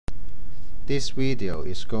This video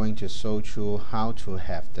is going to show you how to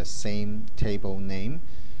have the same table name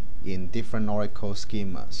in different Oracle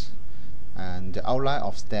schemas. And the outline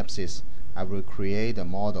of steps is I will create a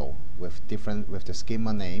model with the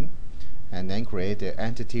schema name, and then create the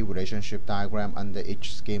entity relationship diagram under each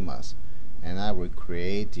schemas. And I will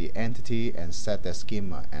create the entity and set the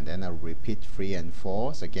schema, and then I'll repeat 3 and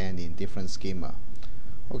 4 again in different schema.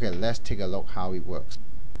 Okay, let's take a look how it works.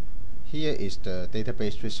 Here is the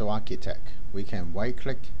database visual architect. We can right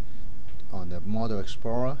click on the model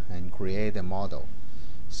explorer and create a model,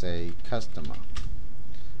 say customer.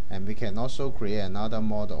 And we can also create another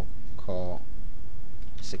model called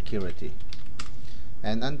security.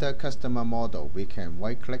 And under customer model, we can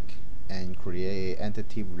right click and create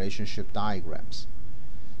entity relationship diagrams.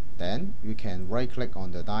 Then you can right click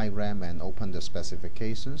on the diagram and open the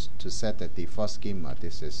specifications to set the default schema.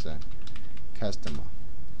 This is customer.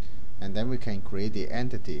 And then we can create the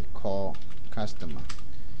entity called customer.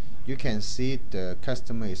 You can see the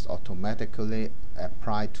customer is automatically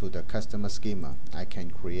applied to the customer schema. I can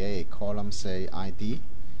create a column, say ID,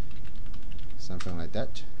 something like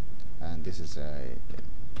that, and this is a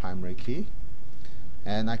primary key.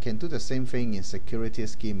 And I can do the same thing in security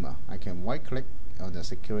schema. I can right click on the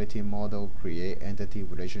security model, create entity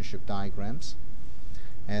relationship diagrams,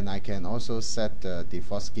 and I can also set the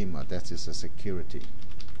default schema, that is a security.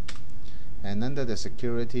 And under the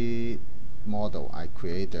security model, I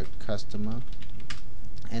create the customer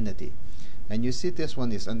entity. And you see this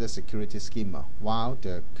one is under security schema, while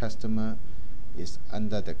the customer is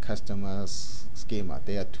under the customer's schema.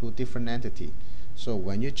 They are two different entities. So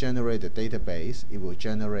when you generate the database, it will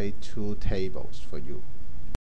generate two tables for you.